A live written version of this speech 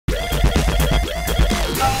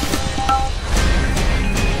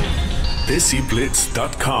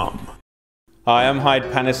DESIblitz.com. Hi, I'm Hyde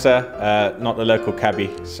Panaser, not the local cabbie,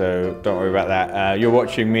 so don't worry about that. You're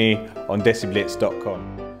watching me on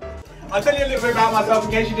DESIblitz.com. I'll tell you a little bit about myself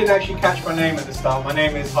in case you didn't actually catch my name at the start. My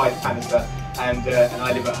name is Hyde Panaser, and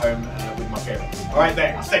I live at home with my parents. All right,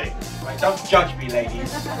 there, I said it. Right, don't judge me,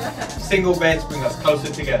 ladies. Single beds bring us closer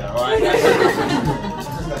together, all right?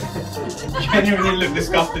 Genuinely look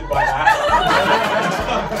disgusted by that.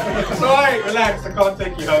 It's all right, relax, I can't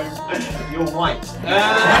take you home. You're white.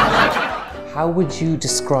 How would you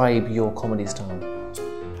describe your comedy style?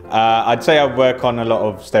 I'd say I work on a lot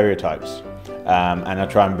of stereotypes, and I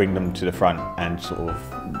try and bring them to the front and sort of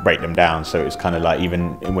break them down. So it's kind of like,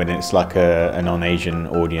 even when it's like a non-Asian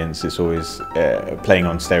audience, it's always playing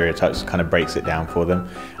on stereotypes, kind of breaks it down for them,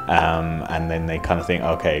 and then they kind of think,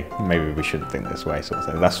 okay, maybe we shouldn't think this way, sort of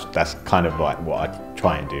thing. That's kind of like what I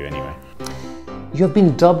try and do anyway. You have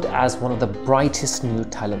been dubbed as one of the brightest new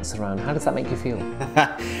talents around. How does that make you feel?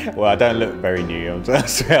 Well, I don't look very new. I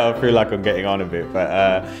feel like I'm getting on a bit, but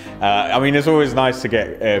I mean, it's always nice to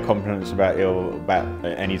get compliments about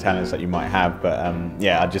any talents that you might have. But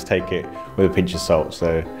yeah, I just take it with a pinch of salt.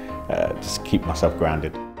 So just keep myself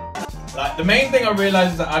grounded. Like, the main thing I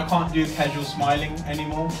realised is that I can't do casual smiling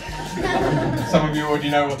anymore. Some of you already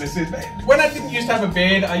know what this is. But when I didn't used to have a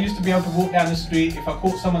beard, I used to be able to walk down the street. If I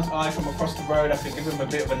caught someone's eye from across the road, I could give them a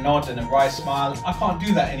bit of a nod and a wry smile. I can't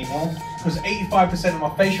do that anymore because 85% of my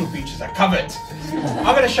facial features are covered.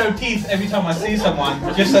 I'm going to show teeth every time I see someone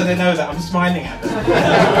just so they know that I'm smiling at them.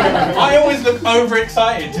 I always look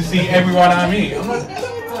overexcited to see everyone I meet. I'm like,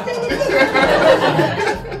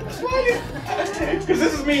 because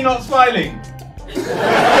this is me not smiling. It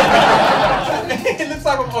looks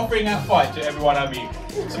like I'm offering that fight to everyone I meet.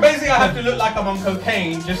 So basically I have to look like I'm on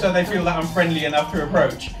cocaine just so they feel that I'm friendly enough to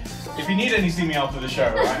approach. If you need any, see me after the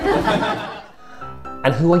show, right?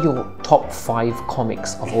 And who are your top 5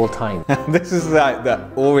 comics of all time? This is like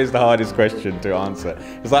always the hardest question to answer.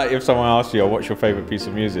 It's like if someone asks you, oh, what's your favourite piece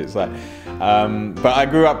of music? It's like, but I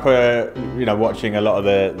grew up, you know, watching a lot of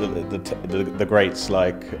the greats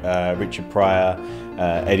like Richard Pryor,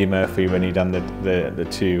 Eddie Murphy when he done the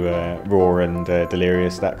two Raw and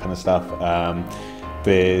Delirious, that kind of stuff.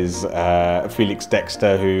 There's Felix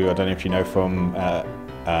Dexter, who I don't know if you know from The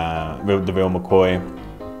Real McCoy.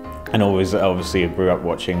 And always, obviously, I grew up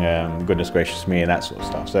watching Goodness Gracious Me and that sort of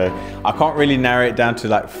stuff. So I can't really narrow it down to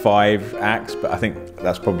like 5 acts, but I think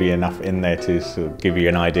that's probably enough in there to sort of give you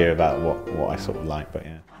an idea about what I sort of like. But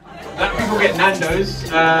yeah. Black people get Nando's.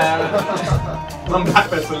 One black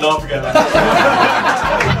person laughing at that.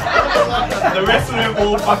 The rest of them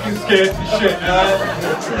all fucking scared to shit.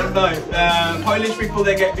 That's nice. Polish people,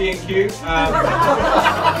 they get B&Q.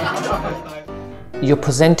 You're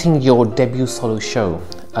presenting your debut solo show.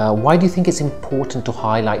 Why do you think it's important to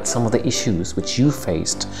highlight some of the issues which you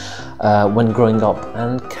faced when growing up?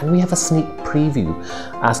 And can we have a sneak preview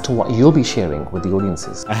as to what you'll be sharing with the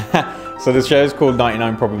audiences? So the show is called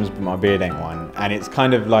 99 Problems But My Beard Ain't One, and it's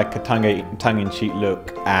kind of like a tongue-in-cheek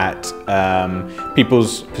look at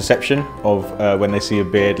people's perception of when they see a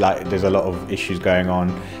beard. Like, there's a lot of issues going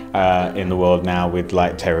on in the world now with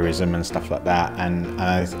like terrorism and stuff like that, and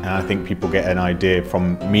I think people get an idea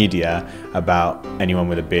from media about anyone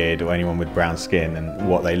with a beard or anyone with brown skin and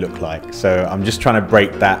what they look like. So I'm just trying to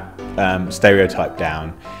break that stereotype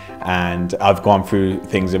down, and I've gone through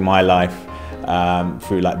things in my life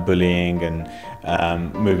through like bullying and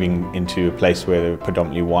moving into a place where there were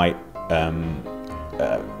predominantly white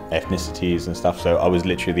ethnicities and stuff, so I was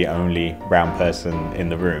literally the only brown person in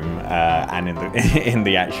the room and in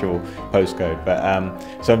the actual postcode. But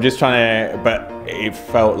so I'm just trying to, but it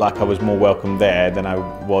felt like I was more welcome there than I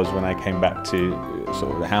was when I came back to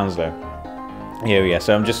sort of the Hounslow area.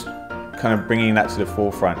 So I'm just kind of bringing that to the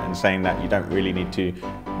forefront and saying that you don't really need to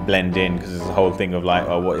blend in, because there's a whole thing of like,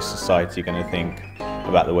 oh, what is society going to think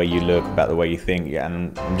about the way you look, about the way you think? Yeah,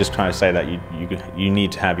 and I'm just trying to say that you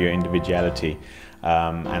need to have your individuality.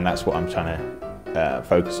 And that's what I'm trying to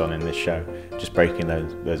focus on in this show, just breaking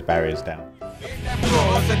those barriers down.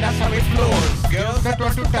 And that's how it flows. Girls that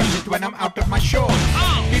want to touch it when I'm out of my shorts.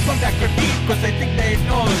 People that critique because they think they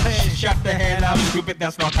know. Hey, shut the hell up, stupid,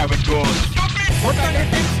 that's not how it goes. What kind of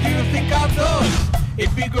things do you think are those?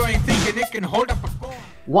 It be growing thinking it can hold up a phone.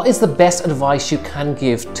 What is the best advice you can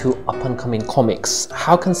give to up-and-coming comics?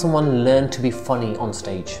 How can someone learn to be funny on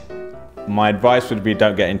stage? My advice would be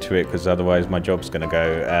don't get into it, because otherwise my job's going to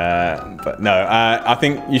go. But no, I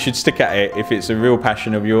think you should stick at it. If it's a real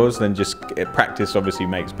passion of yours, then just practice obviously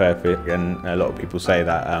makes perfect, and a lot of people say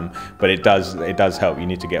that. But it does help. You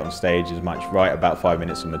need to get on stage as much, write about 5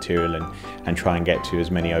 minutes of material, and try and get to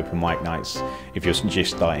as many open mic nights if you're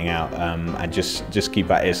just starting out, and just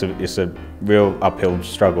keep at it. It's a real uphill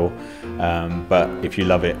struggle, but if you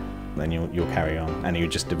love it, then you'll carry on, and you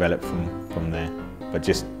just develop from there. But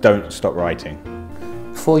just don't stop writing.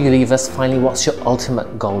 Before you leave us, finally, what's your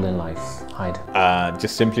ultimate goal in life, Hyde?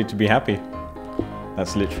 Just simply to be happy.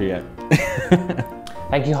 That's literally it.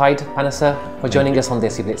 Thank you, Hyde Panaser, for joining us on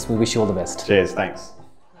DESIblitz. We wish you all the best. Cheers, thanks.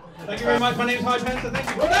 Thank you very much. My name is Hyde Panaser.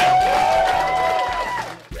 Thank you.